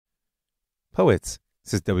Poets,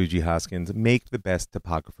 says W.G. Hoskins, make the best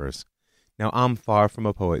topographers. Now, I'm far from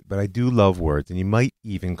a poet, but I do love words, and you might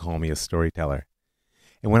even call me a storyteller.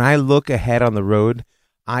 And when I look ahead on the road,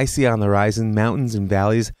 I see on the horizon mountains and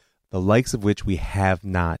valleys, the likes of which we have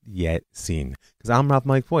not yet seen. Because I'm Rav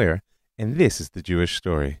Mike Foyer, and this is the Jewish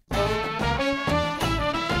Story.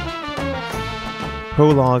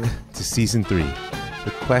 Prologue to Season 3.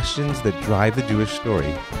 The questions that drive the Jewish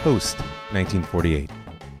story post-1948.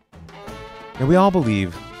 Now, we all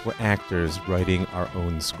believe we're actors writing our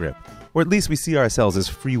own script, or at least we see ourselves as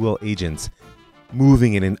free will agents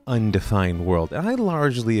moving in an undefined world, and I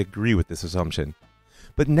largely agree with this assumption.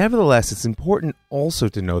 But nevertheless, it's important also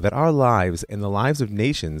to know that our lives and the lives of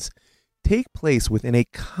nations take place within a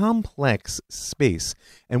complex space,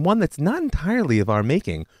 and one that's not entirely of our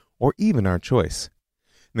making or even our choice.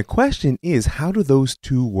 And the question is, how do those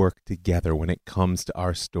two work together when it comes to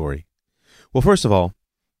our story? Well, first of all,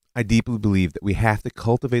 I deeply believe that we have to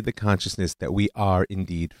cultivate the consciousness that we are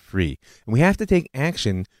indeed free. And we have to take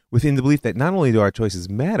action within the belief that not only do our choices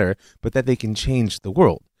matter, but that they can change the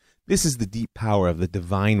world. This is the deep power of the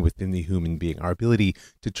divine within the human being, our ability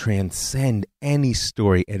to transcend any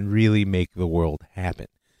story and really make the world happen.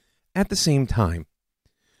 At the same time,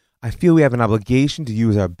 I feel we have an obligation to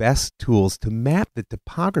use our best tools to map the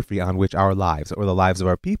topography on which our lives, or the lives of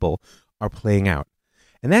our people, are playing out.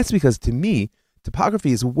 And that's because, to me,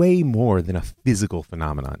 topography is way more than a physical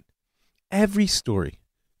phenomenon. Every story,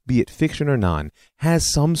 be it fiction or non,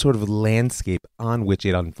 has some sort of landscape on which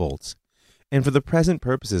it unfolds. And for the present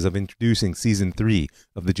purposes of introducing Season 3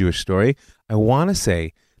 of the Jewish Story, I want to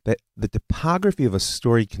say that the topography of a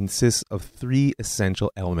story consists of three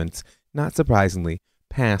essential elements, not surprisingly,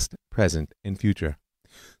 past, present, and future.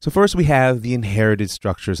 So first we have the inherited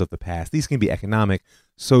structures of the past. These can be economic,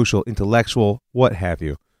 social, intellectual, what have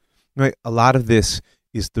you. Right? A lot of this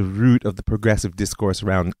is the root of the progressive discourse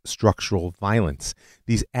around structural violence.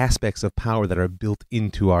 These aspects of power that are built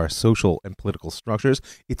into our social and political structures.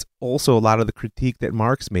 It's also a lot of the critique that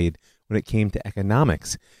Marx made when it came to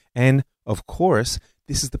economics. And, of course,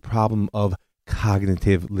 this is the problem of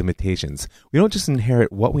cognitive limitations. We don't just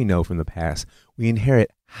inherit what we know from the past, we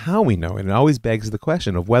inherit how we know. And it always begs the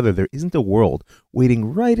question of whether there isn't a world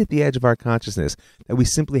waiting right at the edge of our consciousness that we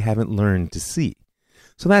simply haven't learned to see.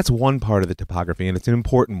 So that's one part of the topography, and it's an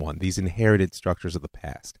important one, these inherited structures of the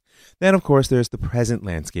past. Then, of course, there's the present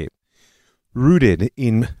landscape. Rooted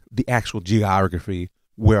in the actual geography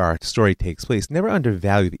where our story takes place, never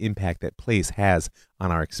undervalue the impact that place has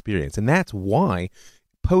on our experience. And that's why,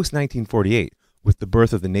 post-1948, with the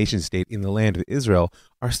birth of the nation-state in the land of Israel,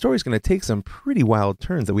 our story is going to take some pretty wild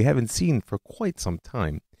turns that we haven't seen for quite some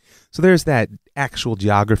time. So there's that actual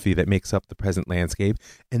geography that makes up the present landscape,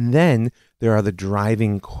 and then there are the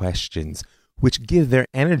driving questions, which give their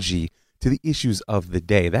energy to the issues of the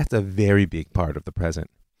day. That's a very big part of the present.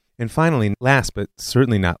 And finally, last but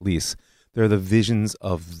certainly not least, there are the visions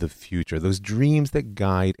of the future, those dreams that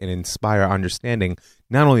guide and inspire our understanding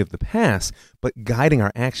not only of the past, but guiding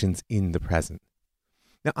our actions in the present.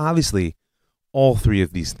 Now, obviously, all three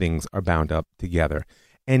of these things are bound up together.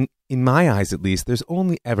 And in my eyes, at least, there's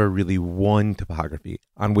only ever really one topography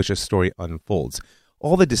on which a story unfolds.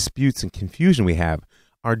 All the disputes and confusion we have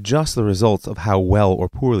are just the results of how well or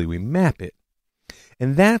poorly we map it.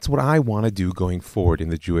 And that's what I want to do going forward in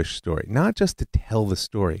the Jewish story. Not just to tell the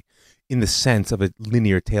story in the sense of a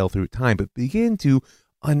linear tale through time, but begin to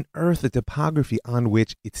unearth the topography on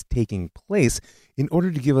which it's taking place in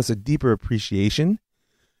order to give us a deeper appreciation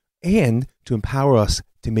and to empower us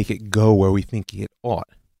to make it go where we think it ought.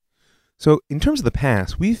 So in terms of the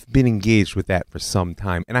past, we've been engaged with that for some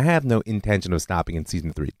time, and I have no intention of stopping in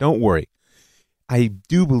Season 3. Don't worry. I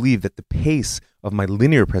do believe that the pace of my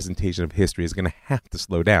linear presentation of history is going to have to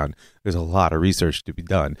slow down. There's a lot of research to be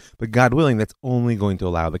done, but God willing, that's only going to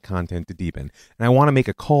allow the content to deepen. And I want to make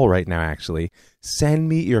a call right now, actually. Send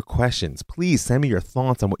me your questions. Please send me your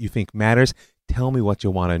thoughts on what you think matters. Tell me what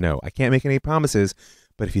you want to know. I can't make any promises,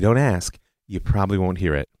 but if you don't ask, you probably won't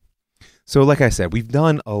hear it. So like I said, we've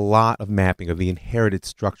done a lot of mapping of the inherited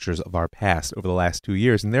structures of our past over the last 2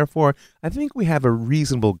 years, and therefore I think we have a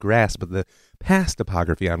reasonable grasp of the past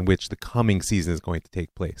topography on which the coming season is going to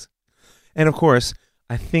take place. And of course,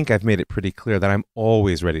 I think I've made it pretty clear that I'm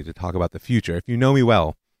always ready to talk about the future. If you know me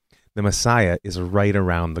well, the Messiah is right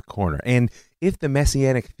around the corner. And if the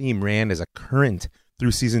Messianic theme ran as a current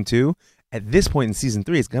through Season 2, at this point in Season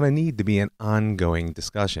 3, it's going to need to be an ongoing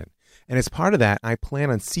discussion. And as part of that, I plan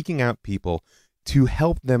on seeking out people to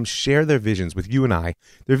help them share their visions with you and I,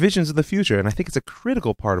 their visions of the future. And I think it's a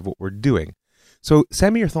critical part of what we're doing. So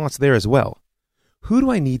send me your thoughts there as well. Who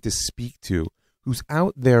do I need to speak to who's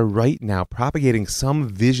out there right now propagating some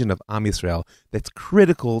vision of Am Yisrael that's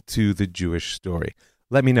critical to the Jewish story.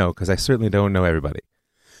 Let me know, because I certainly don't know everybody.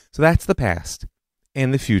 So that's the past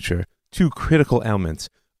and the future, two critical elements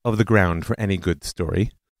of the ground for any good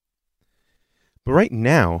story. But right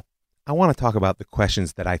now, I want to talk about the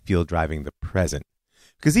questions that I feel driving the present.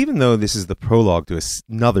 Because even though this is the prologue to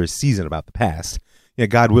another season about the past,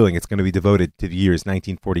 God willing, it's going to be devoted to the years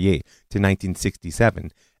 1948 to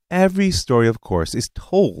 1967, every story, of course, is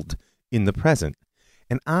told in the present.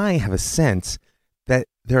 And I have a sense that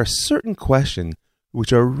there are certain questions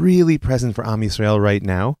which are really present for Am Yisrael right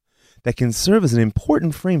now that can serve as an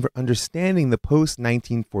important frame for understanding the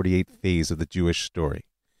post-1948 phase of the Jewish story.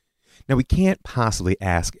 Now, we can't possibly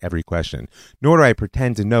ask every question, nor do I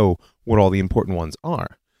pretend to know what all the important ones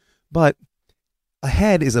are. But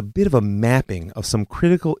ahead is a bit of a mapping of some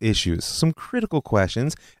critical issues, some critical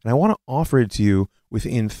questions, and I want to offer it to you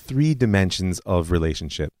within three dimensions of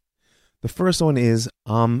relationship. The first one is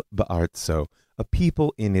Am Ba'artso, a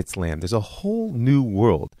people in its land. There's a whole new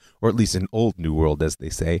world, or at least an old new world, as they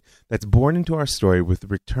say, that's born into our story with the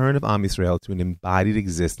return of Am Yisrael to an embodied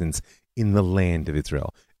existence in the land of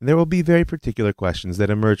Israel. And there will be very particular questions that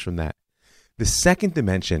emerge from that. The second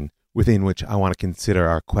dimension within which I want to consider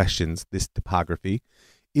our questions, this topography,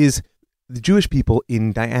 is the Jewish people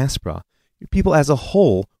in diaspora, people as a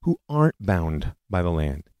whole who aren't bound by the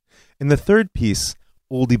land. And the third piece,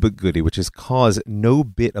 oldie but goodie, which has caused no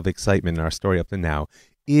bit of excitement in our story up to now,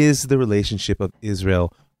 is the relationship of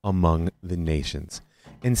Israel among the nations.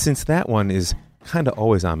 And since that one is kind of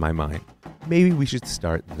always on my mind, maybe we should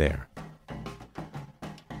start there.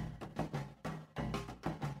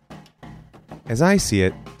 As I see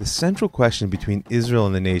it, the central question between Israel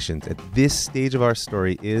and the nations at this stage of our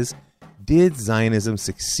story is, did Zionism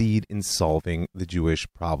succeed in solving the Jewish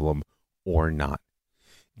problem or not?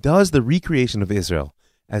 Does the recreation of Israel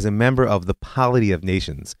as a member of the polity of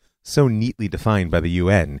nations, so neatly defined by the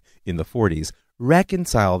UN in the 40s,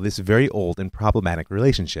 reconcile this very old and problematic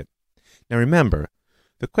relationship? Now remember,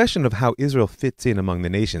 the question of how Israel fits in among the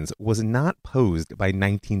nations was not posed by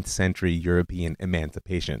 19th century European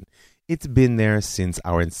emancipation. It's been there since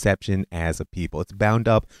our inception as a people. It's bound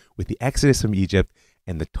up with the Exodus from Egypt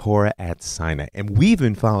and the Torah at Sinai. And we've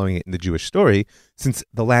been following it in the Jewish story since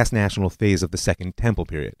the last national phase of the Second Temple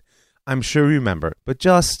period. I'm sure you remember, but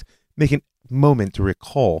just make a moment to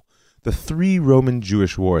recall the 3 Roman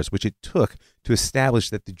Jewish wars which it took to establish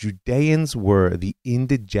that the Judeans were the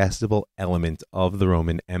indigestible element of the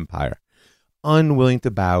Roman Empire, unwilling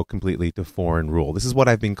to bow completely to foreign rule. This is what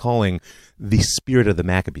I've been calling the spirit of the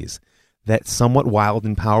Maccabees, that somewhat wild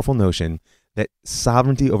and powerful notion that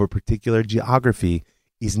sovereignty over particular geography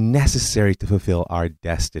is necessary to fulfill our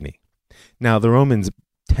destiny. Now, the Romans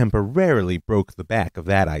temporarily broke the back of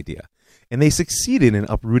that idea, and they succeeded in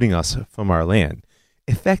uprooting us from our land,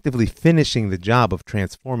 effectively finishing the job of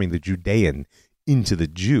transforming the Judean into the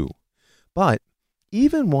Jew. But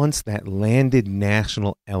even once that landed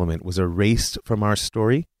national element was erased from our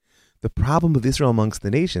story, the problem of Israel amongst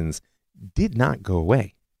the nations did not go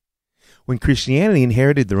away. When Christianity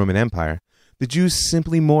inherited the Roman Empire, the Jews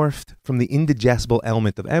simply morphed from the indigestible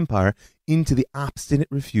element of empire into the obstinate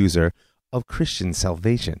refuser of Christian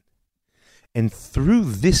salvation. And through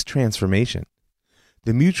this transformation,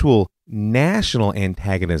 the mutual national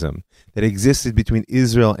antagonism that existed between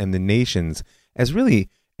Israel and the nations as really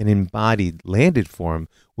an embodied landed form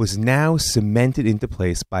was now cemented into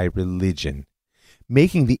place by religion,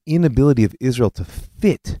 making the inability of Israel to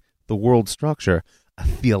fit the world structure a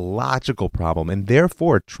theological problem and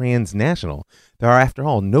therefore transnational. There are, after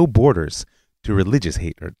all, no borders to religious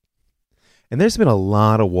hatred. And there's been a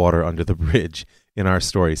lot of water under the bridge in our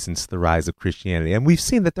story since the rise of Christianity, and we've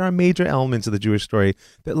seen that there are major elements of the Jewish story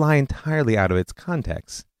that lie entirely out of its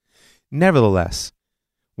context. Nevertheless,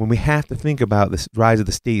 when we have to think about the rise of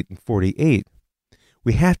the state in 48,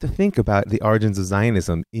 we have to think about the origins of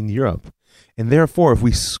Zionism in Europe. And therefore, if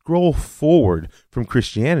we scroll forward from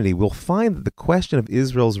Christianity, we'll find that the question of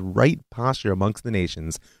Israel's right posture amongst the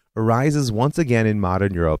nations arises once again in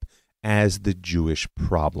modern Europe as the Jewish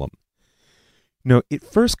problem. It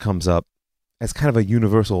first comes up as kind of a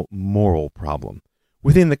universal moral problem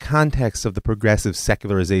within the context of the progressive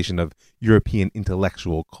secularization of European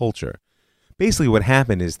intellectual culture. Basically, what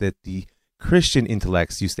happened is that the Christian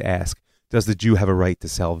intellects used to ask, does the Jew have a right to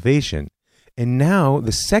salvation? And now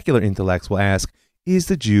the secular intellects will ask, is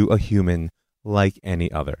the Jew a human like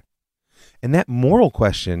any other? And that moral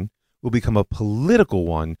question will become a political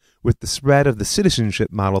one with the spread of the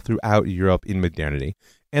citizenship model throughout Europe in modernity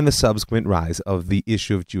and the subsequent rise of the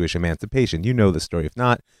issue of Jewish emancipation. You know the story. If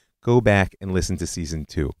not, go back and listen to season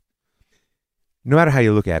 2. No matter how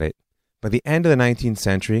you look at it, by the end of the 19th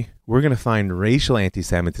century, we're going to find racial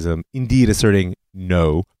anti-Semitism indeed asserting,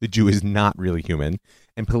 no, the Jew is not really human,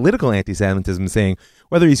 and political anti-Semitism saying,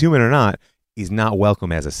 whether he's human or not, he's not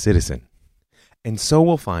welcome as a citizen. And so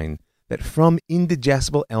we'll find that from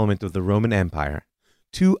indigestible element of the Roman Empire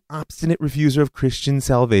to obstinate refuser of Christian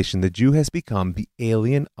salvation, the Jew has become the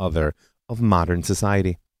alien other of modern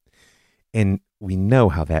society. And we know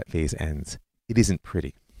how that phase ends. It isn't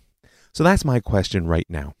pretty. So that's my question right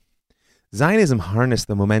now. Zionism harnessed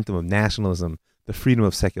the momentum of nationalism, the freedom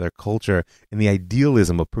of secular culture, and the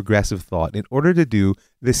idealism of progressive thought in order to do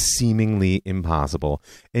the seemingly impossible.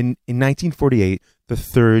 And in 1948, the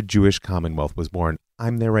Third Jewish Commonwealth was born.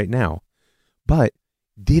 I'm there right now. But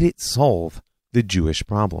did it solve the Jewish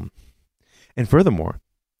problem? And furthermore,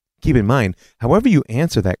 keep in mind, however you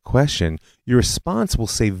answer that question, your response will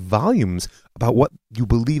say volumes about what you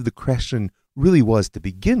believe the question really was to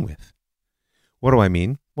begin with. What do I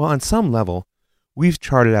mean? Well, on some level, we've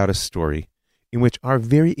charted out a story in which our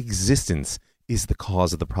very existence is the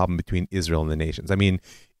cause of the problem between Israel and the nations. I mean,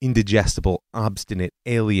 indigestible, obstinate,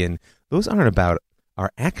 alien, those aren't about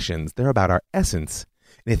our actions, they're about our essence.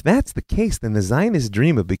 And if that's the case, then the Zionist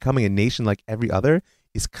dream of becoming a nation like every other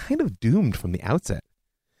is kind of doomed from the outset.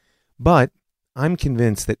 But I'm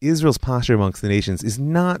convinced that Israel's posture amongst the nations is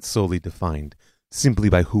not solely defined simply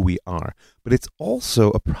by who we are, but it's also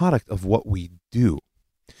a product of what we do.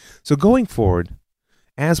 So going forward,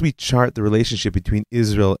 as we chart the relationship between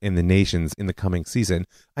Israel and the nations in the coming season,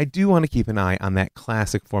 I do want to keep an eye on that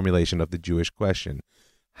classic formulation of the Jewish question.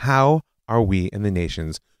 How are we and the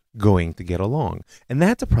nations going to get along? And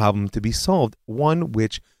that's a problem to be solved, one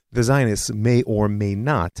which the Zionists may or may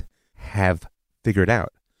not have figured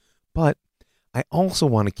out. But I also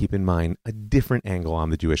want to keep in mind a different angle on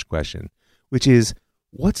the Jewish question, which is,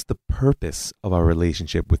 what's the purpose of our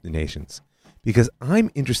relationship with the nations? Because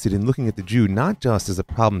I'm interested in looking at the Jew not just as a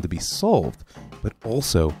problem to be solved, but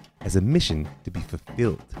also as a mission to be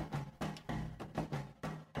fulfilled.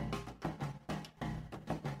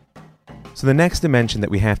 So the next dimension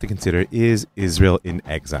that we have to consider is Israel in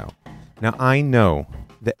exile. Now, I know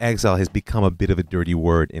that exile has become a bit of a dirty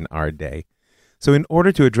word in our day. So in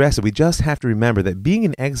order to address it, we just have to remember that being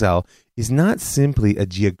in exile is not simply a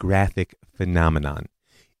geographic phenomenon.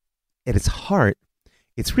 At its heart,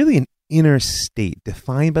 it's really an inner state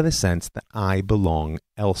defined by the sense that I belong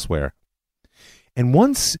elsewhere. And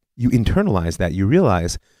once you internalize that, you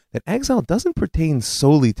realize that exile doesn't pertain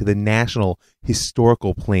solely to the national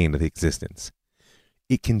historical plane of existence.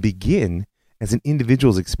 It can begin as an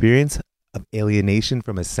individual's experience of alienation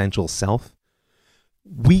from essential self.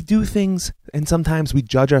 We do things, and sometimes we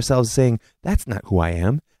judge ourselves saying, that's not who I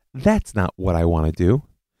am, that's not what I want to do.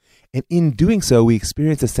 And in doing so, we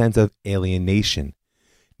experience a sense of alienation.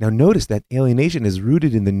 Now notice that alienation is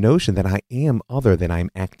rooted in the notion that I am other than I'm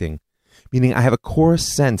acting, meaning I have a core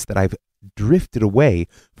sense that I've drifted away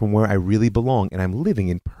from where I really belong and I'm living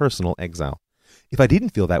in personal exile. If I didn't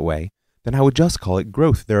feel that way, then I would just call it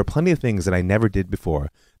growth. There are plenty of things that I never did before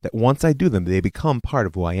that once I do them, they become part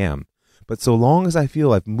of who I am. But so long as I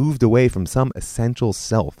feel I've moved away from some essential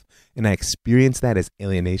self and I experience that as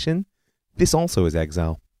alienation, this also is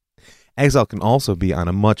exile. Exile can also be on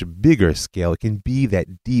a much bigger scale. It can be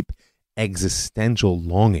that deep existential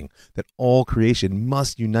longing that all creation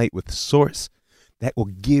must unite with Source, that will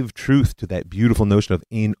give truth to that beautiful notion of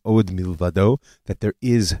ein od milvado, that there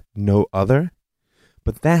is no other.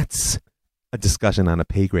 But that's a discussion on a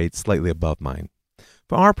pay grade slightly above mine.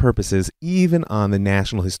 For our purposes, even on the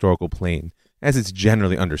national historical plane, as it's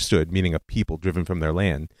generally understood, meaning a people driven from their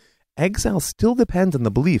land, exile still depends on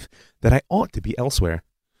the belief that I ought to be elsewhere.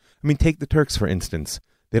 I mean, take the Turks, for instance.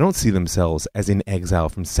 They don't see themselves as in exile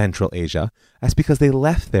from Central Asia. That's because they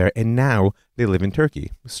left there and now they live in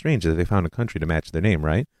Turkey. It's strange that they found a country to match their name,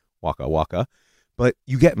 right? Waka waka. But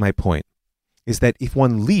you get my point, is that if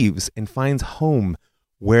one leaves and finds home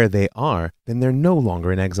where they are, then they're no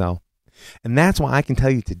longer in exile. And that's why I can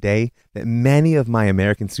tell you today that many of my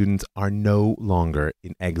American students are no longer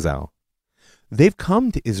in exile. They've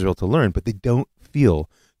come to Israel to learn, but they don't feel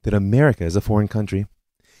that America is a foreign country.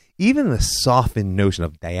 Even the softened notion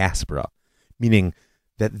of diaspora, meaning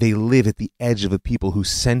that they live at the edge of a people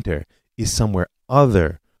whose center is somewhere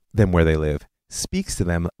other than where they live, speaks to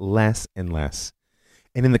them less and less.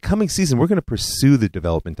 And in the coming season, we're going to pursue the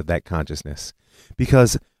development of that consciousness,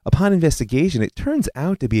 because upon investigation, it turns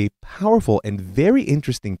out to be a powerful and very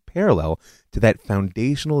interesting parallel to that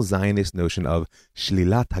foundational Zionist notion of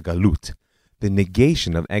shlilat hagalut, the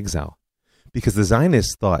negation of exile. Because the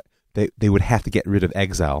Zionists thought that they would have to get rid of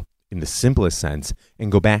exile in the simplest sense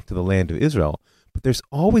and go back to the land of Israel. But there's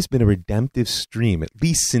always been a redemptive stream, at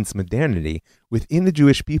least since modernity, within the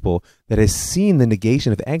Jewish people that has seen the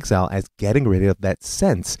negation of exile as getting rid of that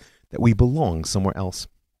sense that we belong somewhere else.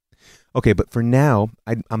 Okay, but for now,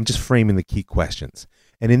 I'm just framing the key questions.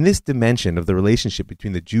 And in this dimension of the relationship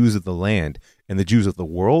between the Jews of the land and the Jews of the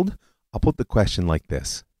world, I'll put the question like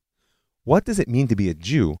this. What does it mean to be a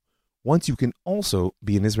Jew once you can also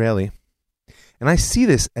be an Israeli? And I see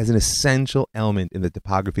this as an essential element in the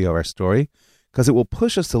topography of our story because it will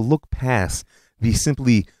push us to look past the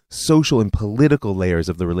simply social and political layers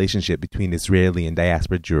of the relationship between Israeli and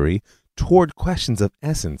diaspora Jewry toward questions of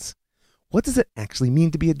essence. What does it actually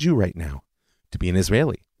mean to be a Jew right now? To be an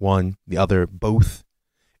Israeli? One, the other, both?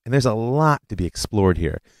 And there's a lot to be explored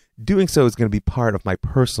here. Doing so is going to be part of my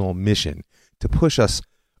personal mission to push us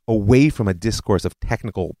away from a discourse of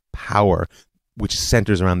technical power, which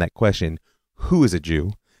centers around that question, who is a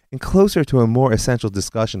Jew, and closer to a more essential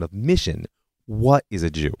discussion of mission, what is a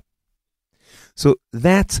Jew? So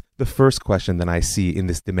that's the first question that I see in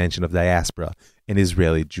this dimension of diaspora and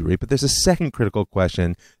Israeli Jewry. But there's a second critical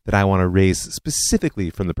question that I want to raise specifically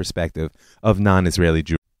from the perspective of non-Israeli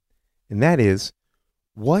Jewry. And that is,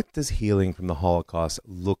 what does healing from the Holocaust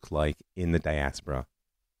look like in the diaspora?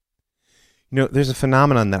 You know, there's a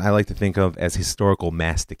phenomenon that I like to think of as historical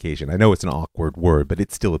mastication. I know it's an awkward word, but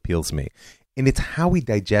it still appeals to me. And it's how we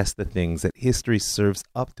digest the things that history serves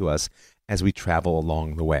up to us as we travel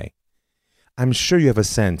along the way. I'm sure you have a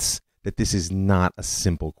sense that this is not a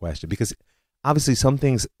simple question because obviously some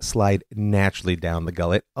things slide naturally down the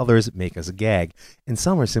gullet, others make us gag, and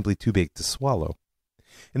some are simply too big to swallow.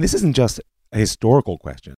 And this isn't just a historical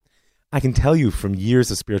question. I can tell you from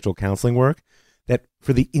years of spiritual counseling work that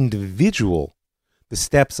for the individual, the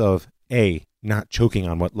steps of A, not choking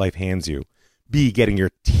on what life hands you, B, getting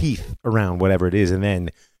your teeth around whatever it is, and then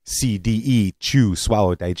C, D, E, chew,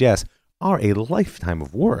 swallow, digest, are a lifetime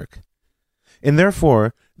of work. And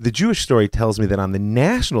therefore, the Jewish story tells me that on the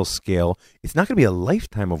national scale, it's not going to be a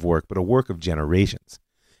lifetime of work, but a work of generations.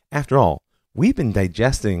 After all, we've been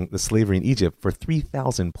digesting the slavery in Egypt for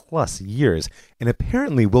 3,000 plus years, and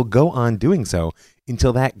apparently will go on doing so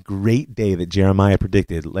until that great day that Jeremiah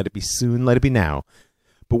predicted, let it be soon, let it be now.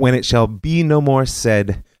 But when it shall be no more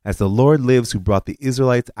said, as the Lord lives who brought the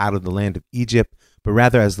Israelites out of the land of Egypt, but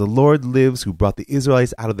rather as the Lord lives who brought the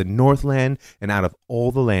Israelites out of the northland and out of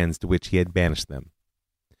all the lands to which he had banished them.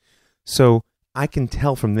 So I can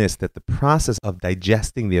tell from this that the process of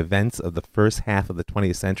digesting the events of the first half of the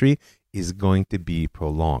 20th century is going to be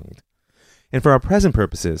prolonged. And for our present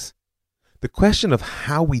purposes, the question of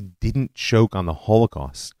how we didn't choke on the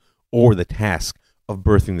Holocaust or the task of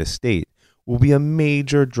birthing the state will be a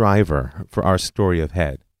major driver for our story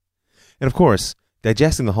ahead. And of course,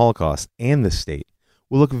 digesting the Holocaust and the state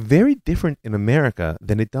will look very different in America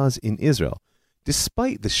than it does in Israel,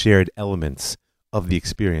 despite the shared elements of the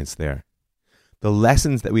experience there. The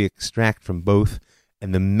lessons that we extract from both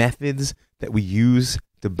and the methods that we use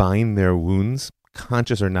to bind their wounds,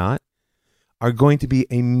 conscious or not, are going to be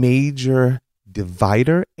a major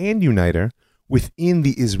divider and uniter within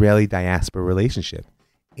the Israeli diaspora relationship.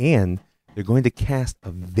 And they're going to cast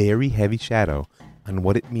a very heavy shadow on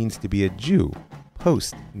what it means to be a Jew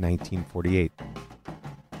post-1948.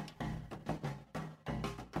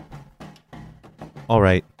 All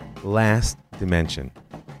right, last dimension.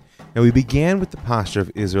 Now, we began with the posture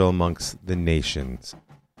of Israel amongst the nations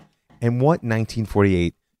and what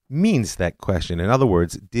 1948 means to that question. In other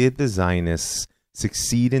words, did the Zionists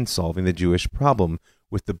succeed in solving the Jewish problem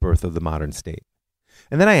with the birth of the modern state?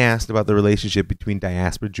 And then I asked about the relationship between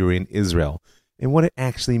Diaspora Jewry and Israel and what it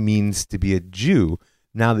actually means to be a Jew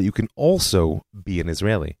now that you can also be an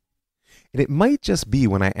Israeli. And it might just be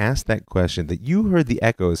when I asked that question that you heard the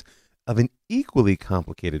echoes of an equally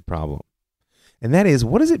complicated problem. And that is,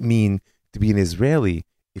 what does it mean to be an Israeli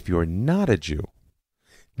if you're not a Jew?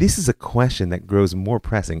 This is a question that grows more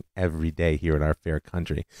pressing every day here in our fair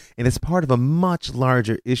country. And it's part of a much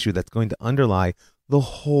larger issue that's going to underlie the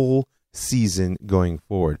whole season going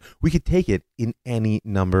forward. We could take it in any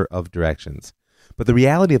number of directions. But the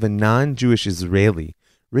reality of a non-Jewish Israeli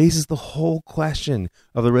raises the whole question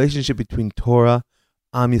of the relationship between Torah,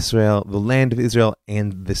 Am Yisrael, the land of Israel,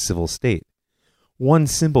 and the civil state. One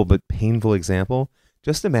simple but painful example,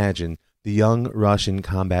 just imagine the young Russian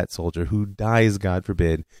combat soldier who dies, God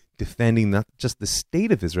forbid, defending not just the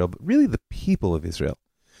state of Israel, but really the people of Israel.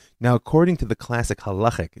 Now, according to the classic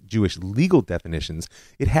halachic Jewish legal definitions,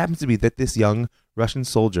 it happens to be that this young Russian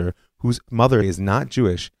soldier, whose mother is not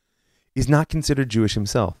Jewish, is not considered Jewish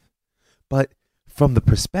himself. But from the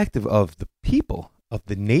perspective of the people, of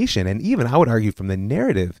the nation, and even, I would argue, from the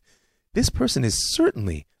narrative, this person is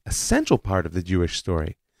certainly a central part of the Jewish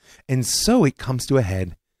story. And so it comes to a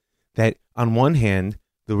head that, on one hand,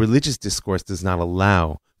 the religious discourse does not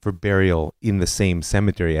allow for burial in the same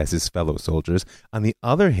cemetery as his fellow soldiers. On the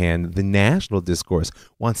other hand, the national discourse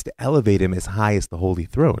wants to elevate him as high as the Holy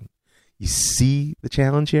Throne. You see the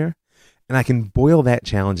challenge here? And I can boil that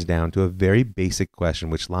challenge down to a very basic question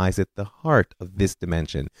which lies at the heart of this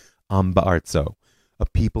dimension, Am Ba'artzo, a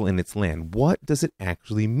people in its land. What does it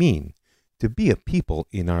actually mean to be a people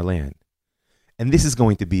in our land? And this is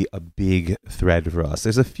going to be a big thread for us.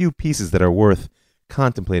 There's a few pieces that are worth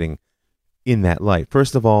contemplating in that light.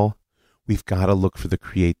 First of all, we've got to look for the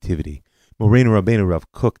creativity. Moreno Rabbeinu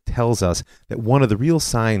Rav Kook tells us that one of the real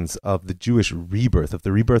signs of the Jewish rebirth, of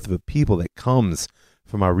the rebirth of a people that comes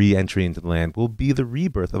from our re-entry into the land, will be the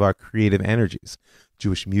rebirth of our creative energies.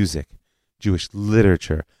 Jewish music, Jewish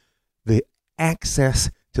literature, the access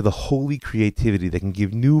to the holy creativity that can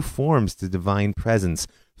give new forms to divine presence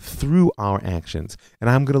through our actions. And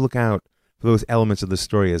I'm going to look out for those elements of the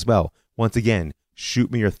story as well. Once again,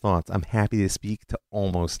 shoot me your thoughts. I'm happy to speak to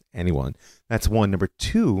almost anyone. That's one. Number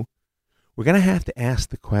two, we're going to have to ask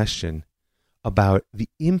the question about the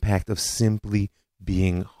impact of simply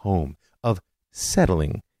being home, of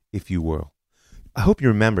settling, if you will. I hope you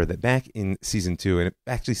remember that back in season 2, and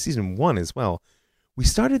actually season 1 as well, we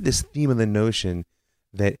started this theme of the notion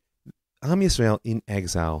that Am Yisrael in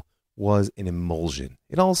exile was an emulsion.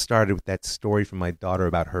 It all started with that story from my daughter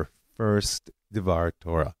about her first Devar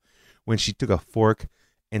Torah, when she took a fork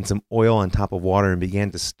and some oil on top of water and began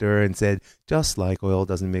to stir and said, just like oil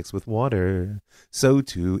doesn't mix with water, so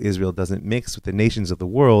too Israel doesn't mix with the nations of the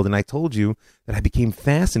world. And I told you that I became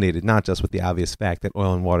fascinated not just with the obvious fact that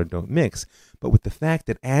oil and water don't mix, but with the fact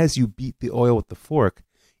that as you beat the oil with the fork,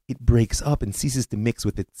 it breaks up and ceases to mix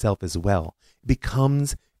with itself as well. It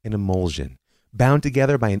becomes an emulsion, bound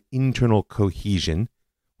together by an internal cohesion,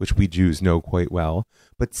 which we Jews know quite well,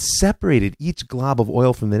 but separated each glob of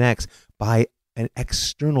oil from the next by an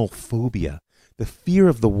external phobia. The fear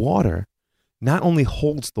of the water not only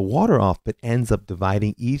holds the water off, but ends up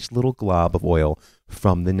dividing each little glob of oil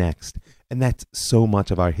from the next. And that's so much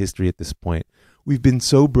of our history at this point. We've been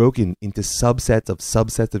so broken into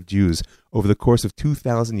subsets of Jews over the course of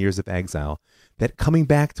 2,000 years of exile that coming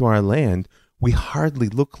back to our land, we hardly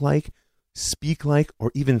look like, speak like,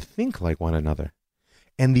 or even think like one another.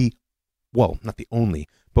 And not the only,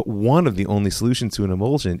 but one of the only solutions to an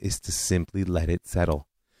emulsion is to simply let it settle.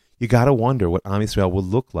 You got to wonder what Am Yisrael will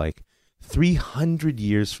look like 300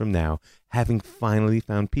 years from now, having finally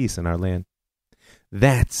found peace in our land.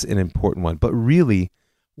 That's an important one. But really,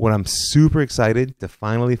 what I'm super excited to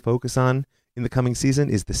finally focus on in the coming season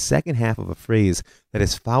is the second half of a phrase that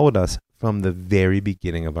has followed us from the very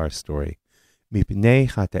beginning of our story.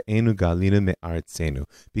 Mipnei chata'enu galinu me'artzenu.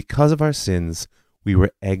 Because of our sins, we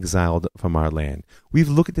were exiled from our land. We've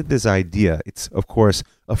looked at this idea. It's, of course,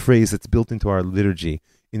 a phrase that's built into our liturgy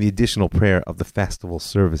in the additional prayer of the festival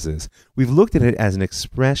services. We've looked at it as an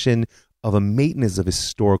expression of a maintenance of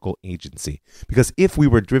historical agency. Because if we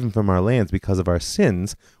were driven from our lands because of our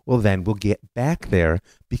sins, well, then we'll get back there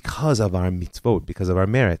because of our mitzvot, because of our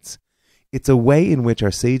merits. It's a way in which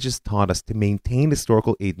our sages taught us to maintain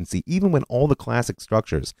historical agency, even when all the classic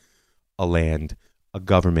structures, a land, a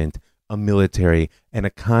government, a military, an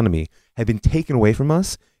economy, had been taken away from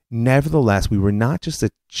us. Nevertheless, we were not just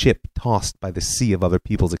a chip tossed by the sea of other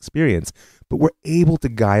people's experience, but were able to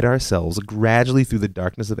guide ourselves gradually through the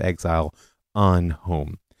darkness of exile on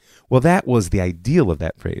home. Well, that was the ideal of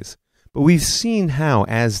that phrase. But we've seen how,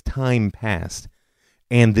 as time passed,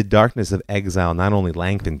 and the darkness of exile not only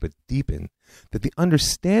lengthened but deepened, that the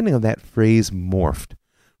understanding of that phrase morphed.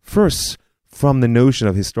 First, from the notion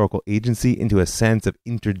of historical agency into a sense of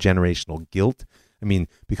intergenerational guilt. I mean,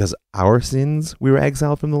 because our sins, we were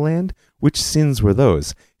exiled from the land. Which sins were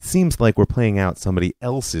those? It seems like we're playing out somebody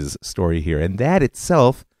else's story here. And that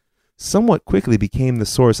itself somewhat quickly became the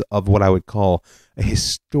source of what I would call a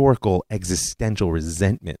historical existential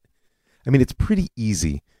resentment. I mean, it's pretty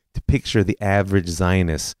easy to picture the average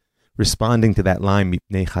Zionist responding to that line,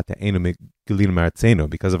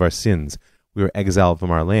 because of our sins, we were exiled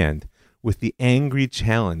from our land, with the angry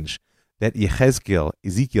challenge that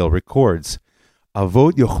Ezekiel records.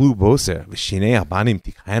 Avot yochlu boser v'shinei abanim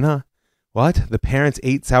tikhana. What? The parents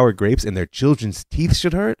ate sour grapes and their children's teeth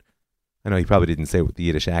should hurt? I know he probably didn't say it with the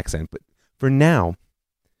Yiddish accent, but for now,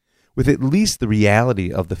 with at least the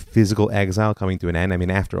reality of the physical exile coming to an end, I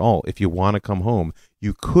mean, after all, if you want to come home,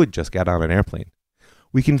 you could just get on an airplane.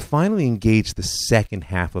 We can finally engage the second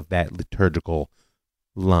half of that liturgical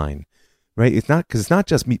line. Right? It's not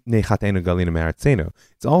just Mipnei Chatenu Galinu Me'artzenu.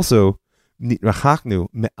 It's also Rachaknu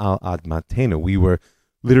me'al admatenu. We were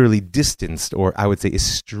literally distanced, or I would say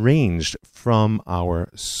estranged from our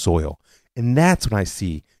soil. And that's what I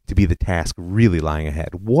see to be the task really lying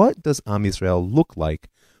ahead. What does Am Yisrael look like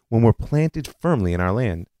when we're planted firmly in our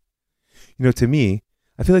land? To me,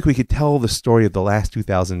 I feel like we could tell the story of the last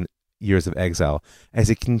 2,000 years of exile as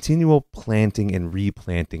a continual planting and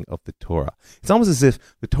replanting of the Torah. It's almost as if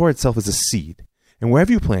the Torah itself is a seed, and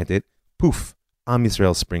wherever you plant it, poof, Am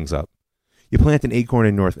Yisrael springs up. You plant an acorn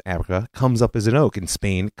in North Africa, comes up as an oak. In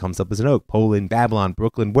Spain, comes up as an oak. Poland, Babylon,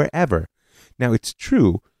 Brooklyn, wherever. Now, it's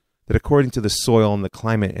true that according to the soil and the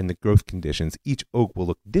climate and the growth conditions, each oak will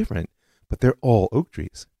look different, but they're all oak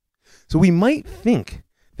trees. So we might think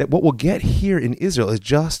that what we'll get here in Israel is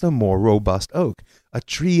just a more robust oak, a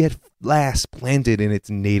tree at last planted in its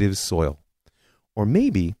native soil. Or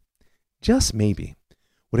maybe, just maybe,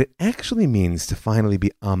 what it actually means to finally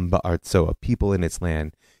be Am Ba'artso, a people in its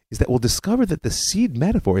land, is that we'll discover that the seed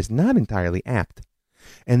metaphor is not entirely apt,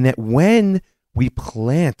 and that when we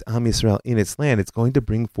plant Am Yisrael in its land, it's going to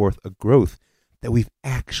bring forth a growth that we've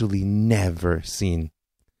actually never seen.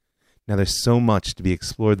 Now, there's so much to be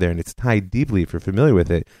explored there, and it's tied deeply, if you're familiar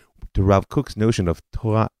with it, to Rav Kook's notion of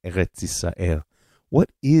Torah Eretz Yisrael. What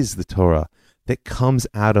is the Torah that comes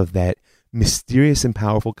out of that mysterious and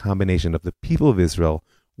powerful combination of the people of Israel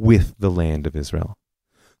with the land of Israel?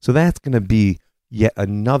 So that's going to be yet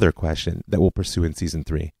another question that we'll pursue in Season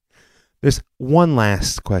 3. There's one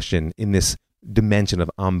last question in this dimension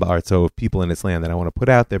of Am Ba'artso, of people in its land, that I want to put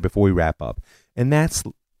out there before we wrap up. And that's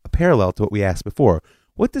a parallel to what we asked before.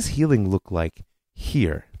 What does healing look like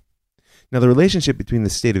here? Now, the relationship between the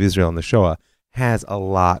state of Israel and the Shoah has a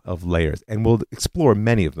lot of layers, and we'll explore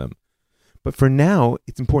many of them. But for now,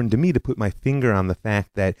 it's important to me to put my finger on the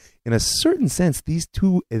fact that, in a certain sense, these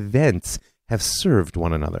two events have served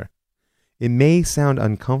one another. It may sound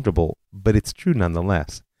uncomfortable, but it's true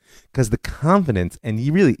nonetheless, because the confidence and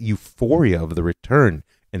really euphoria of the return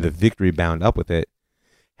and the victory bound up with it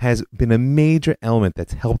has been a major element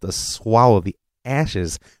that's helped us swallow the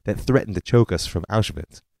ashes that threatened to choke us from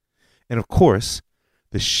Auschwitz. And of course,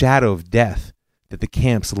 the shadow of death that the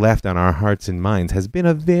camps left on our hearts and minds has been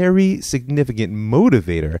a very significant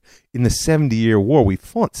motivator in the 70-year war we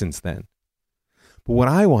fought since then. But what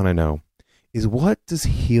I want to know is, what does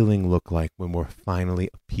healing look like when we're finally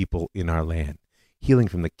a people in our land? Healing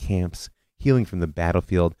from the camps, healing from the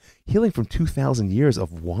battlefield, healing from 2,000 years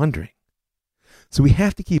of wandering. So we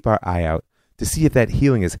have to keep our eye out to see if that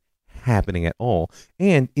healing is happening at all,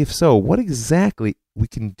 and if so, what exactly we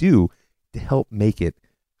can do to help make it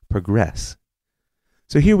progress.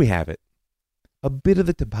 So here we have it, a bit of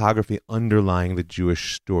the topography underlying the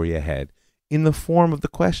Jewish story ahead in the form of the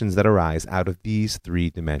questions that arise out of these three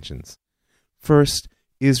dimensions. First,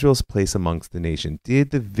 Israel's place amongst the nation.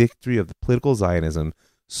 Did the victory of the political Zionism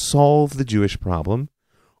solve the Jewish problem,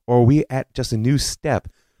 or are we at just a new step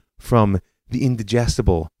from the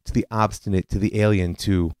indigestible to the obstinate to the alien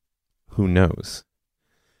to who knows?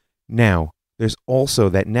 Now, there's also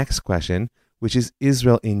that next question, which is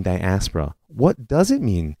Israel in diaspora. What does it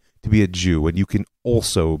mean to be a Jew when you can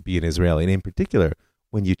also be an Israeli, and in particular,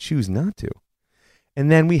 when you choose not to?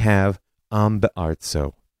 And then we have Am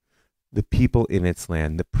Ba'artso, the people in its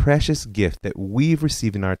land, the precious gift that we've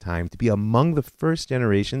received in our time to be among the first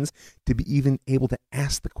generations to be even able to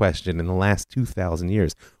ask the question in the last 2,000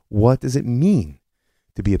 years. What does it mean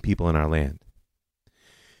to be a people in our land?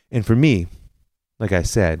 And for me, like I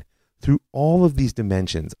said, through all of these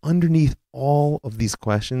dimensions, underneath all of these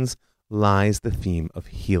questions, lies the theme of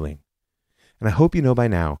healing. And I hope you know by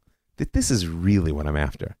now that this is really what I'm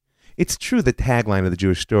after. It's true the tagline of the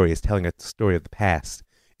Jewish story is telling a story of the past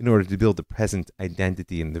in order to build the present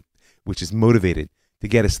identity which is motivated to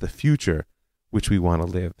get us the future which we want to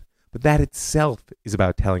live. But that itself is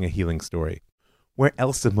about telling a healing story. Where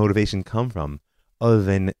else does motivation come from other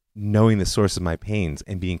than knowing the source of my pains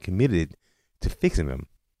and being committed to fixing them?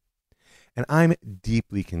 And I'm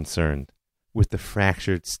deeply concerned with the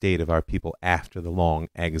fractured state of our people after the long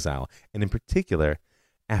exile, and in particular,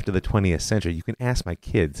 after the 20th century. You can ask my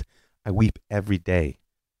kids. I weep every day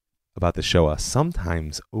about the Shoah,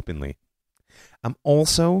 sometimes openly. I'm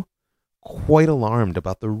also quite alarmed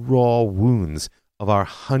about the raw wounds of our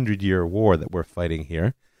 100-year war that we're fighting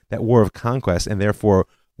here, that war of conquest, and therefore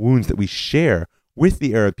wounds that we share with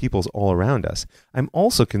the Arab peoples all around us. I'm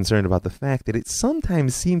also concerned about the fact that it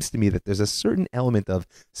sometimes seems to me that there's a certain element of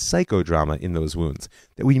psychodrama in those wounds,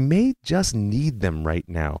 that we may just need them right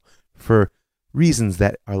now for reasons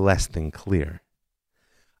that are less than clear.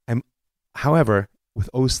 However, with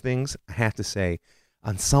those things, I have to say,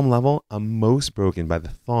 on some level, I'm most broken by the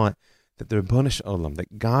thought that the Ribono Shel Olam,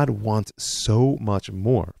 that God wants so much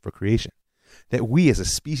more for creation, that we as a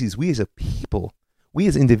species, we as a people, we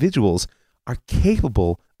as individuals are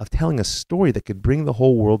capable of telling a story that could bring the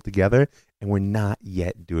whole world together, and we're not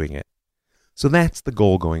yet doing it. So that's the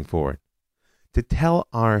goal going forward, to tell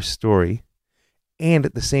our story and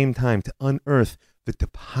at the same time to unearth the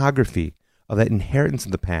topography of that inheritance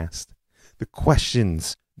of the past, the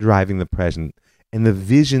questions driving the present, and the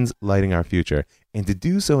visions lighting our future, and to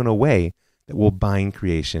do so in a way that will bind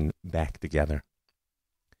creation back together.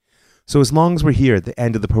 So as long as we're here at the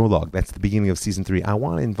end of the prologue, that's the beginning of season 3, I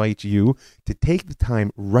want to invite you to take the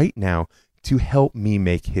time right now to help me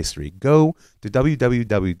make history. Go to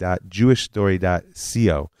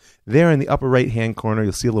www.jewishstory.co. There in the upper right-hand corner,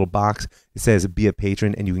 you'll see a little box. It says Be a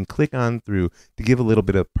Patron, and you can click on through to give a little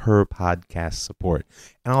bit of per podcast support.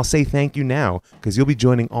 And I'll say thank you now, because you'll be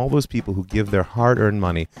joining all those people who give their hard-earned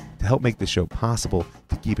money to help make the show possible,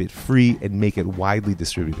 to keep it free and make it widely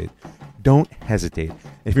distributed. Don't hesitate.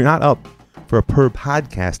 If you're not up for a per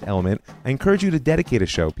podcast element, I encourage you to dedicate a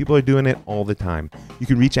show. People are doing it all the time. You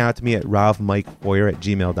can reach out to me at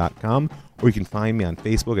ravmikefoyer@gmail.com, or you can find me on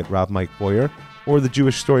Facebook at ravmikefoyer or the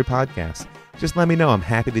Jewish Story Podcast. Just let me know. I'm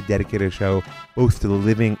happy to dedicate a show both to the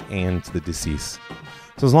living and to the deceased.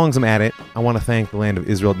 So as long as I'm at it, I want to thank the Land of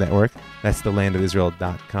Israel Network, that's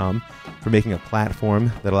thelandofisrael.com, for making a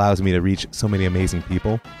platform that allows me to reach so many amazing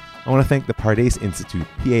people. I want to thank the Pardes Institute,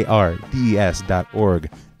 pardes.org.il,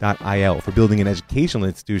 for building an educational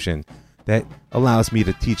institution that allows me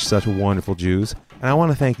to teach such wonderful Jews. And I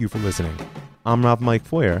want to thank you for listening. I'm Rav Mike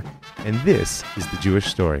Foyer, and this is The Jewish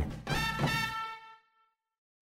Story.